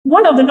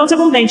One of the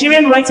notable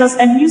Nigerian writers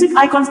and music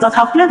icons that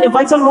have played a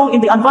vital role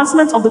in the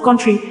advancement of the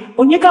country,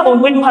 Onyeka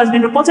Onwenu has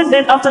been reported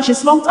dead after she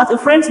slumped at a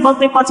friend's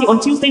birthday party on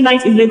Tuesday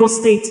night in Lagos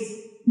State.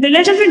 The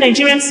legendary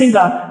Nigerian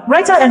singer,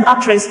 writer and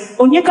actress,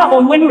 Onyeka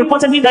Onwenu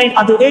reportedly died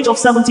at the age of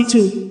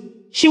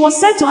 72. She was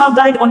said to have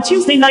died on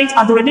Tuesday night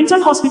at the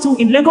Redemption Hospital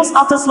in Lagos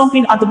after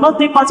slumping at the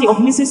birthday party of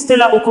Mrs.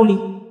 Stella Okoli.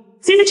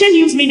 Tiniche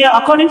News Media,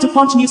 according to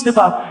Punch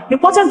newspaper,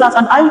 reported that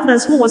an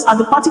eyewitness who was at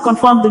the party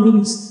confirmed the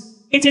news.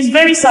 It is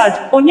very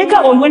sad.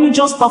 Onyeka Onwenu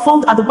just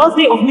performed at the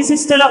birthday of Mrs.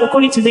 Stella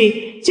Okoli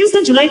today,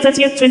 Tuesday, July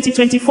 30,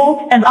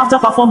 2024, and after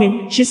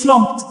performing, she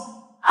slumped.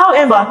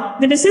 However,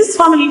 the deceased's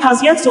family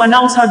has yet to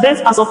announce her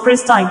death as of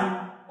press time.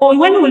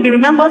 Onwenu will be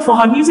remembered for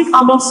her music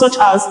albums such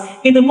as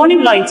In the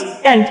Morning Light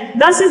and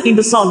Dancing in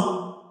the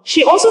Sun.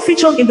 She also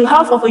featured in The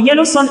Half of a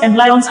Yellow Sun and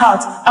Lion's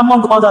Heart,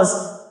 among others.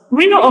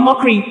 Rino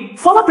Omokri,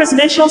 former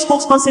presidential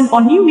spokesperson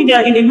on new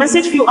media, in a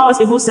message few hours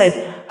ago said,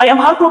 "I am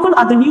heartbroken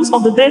at the news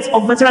of the death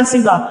of veteran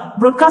singer,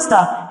 broadcaster,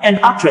 and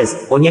actress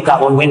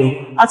Onyeka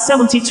Onwenu at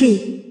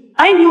 72.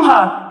 I knew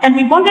her, and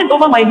we bonded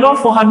over my love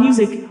for her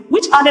music,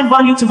 which added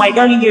value to my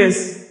early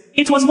years.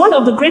 It was one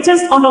of the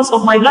greatest honors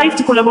of my life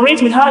to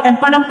collaborate with her and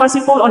Panam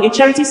Parsifal on a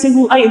charity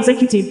single I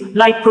executive,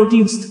 like,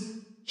 produced.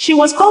 She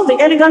was called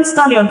the Elegant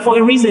Stallion for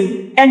a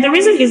reason, and the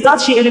reason is that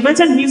she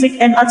elevated music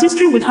and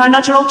artistry with her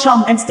natural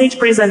charm and stage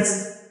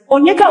presence.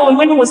 Onyeka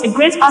Onwenu was a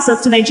great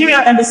asset to Nigeria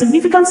and a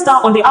significant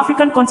star on the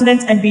African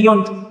continent and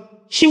beyond.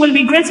 She will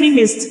be greatly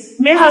missed.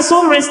 May her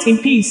soul rest in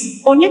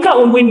peace." Onyeka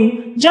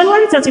Onwenu,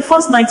 January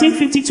 31,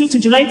 1952 to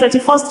July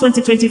 31,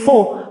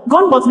 2024,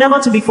 gone but never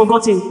to be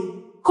forgotten.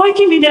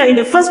 Koiki Media in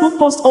the Facebook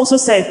post also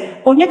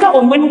said, "Onyeka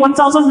Onwenu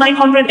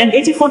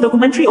 1984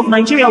 documentary of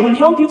Nigeria will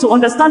help you to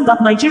understand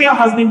that Nigeria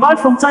has been bad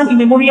from time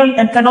immemorial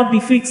and cannot be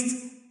fixed."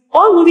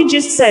 All Movie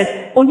Gist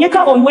said,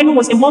 Onyeka Onwenu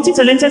was a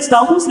multi-talented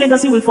star whose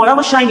legacy will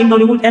forever shine in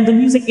Nollywood and the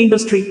music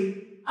industry.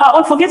 Her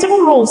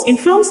unforgettable roles in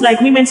films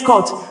like Women's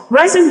Court,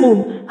 Rising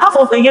Moon, Half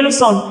of a Yellow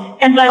Sun,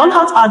 and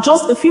Lionheart are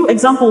just a few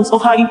examples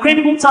of her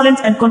incredible talent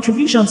and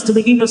contributions to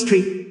the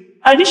industry.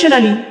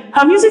 Additionally,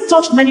 her music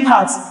touched many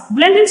hearts,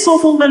 blending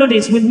soulful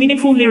melodies with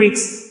meaningful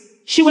lyrics.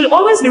 She will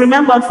always be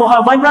remembered for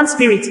her vibrant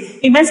spirit,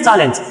 immense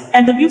talent,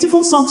 and the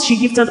beautiful songs she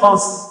gifted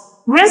us.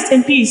 Rest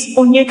in peace,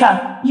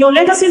 Onyeka. Your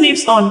legacy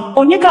lives on.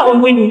 Onyeka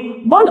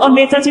Onwenu, born on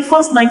May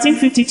 31,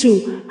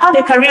 1952, had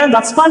a career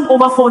that spanned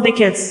over 4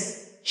 decades.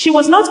 She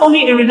was not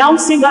only a renowned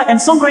singer and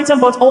songwriter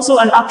but also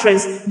an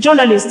actress,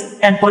 journalist,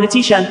 and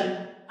politician.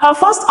 Her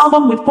first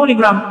album with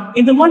Polygram,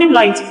 In the Morning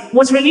Light,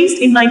 was released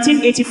in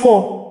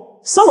 1984.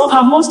 Some of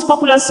her most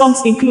popular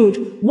songs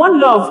include One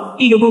Love,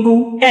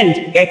 Iyogugu, and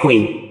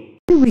Ekwe.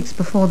 2 weeks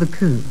before the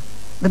coup,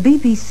 the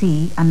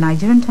BBC and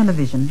Nigerian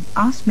television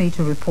asked me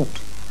to report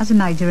as a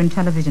Nigerian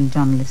television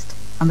journalist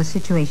on the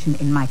situation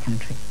in my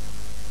country.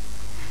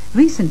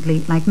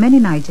 Recently, like many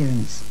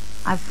Nigerians,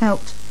 I've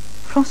felt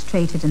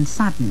frustrated and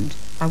saddened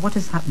by what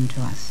has happened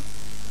to us.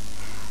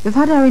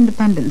 We've had our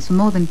independence for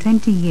more than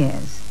 20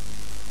 years.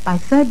 By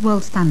third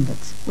world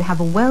standards, we have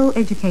a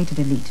well-educated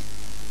elite.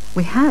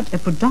 We had a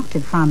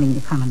productive farming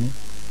economy.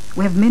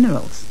 We have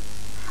minerals.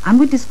 And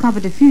we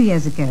discovered a few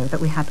years ago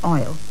that we had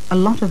oil, a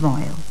lot of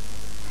oil.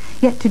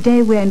 Yet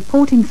today we are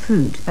importing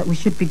food that we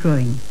should be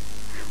growing.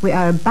 We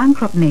are a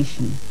bankrupt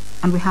nation,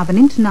 and we have an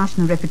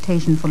international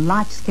reputation for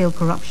large-scale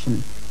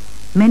corruption.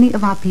 Many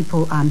of our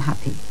people are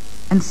unhappy,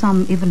 and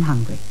some even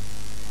hungry.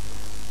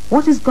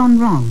 What has gone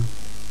wrong?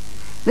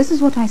 This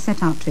is what I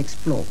set out to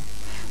explore.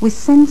 We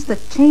sensed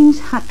that change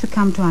had to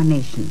come to our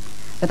nation,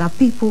 that our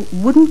people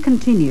wouldn't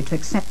continue to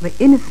accept the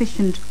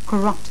inefficient,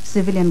 corrupt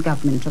civilian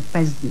government of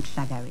President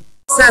Shagari.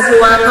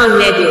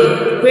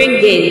 OsazuwaAkonedo,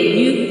 bringing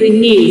you the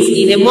news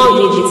in a more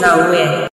digital way.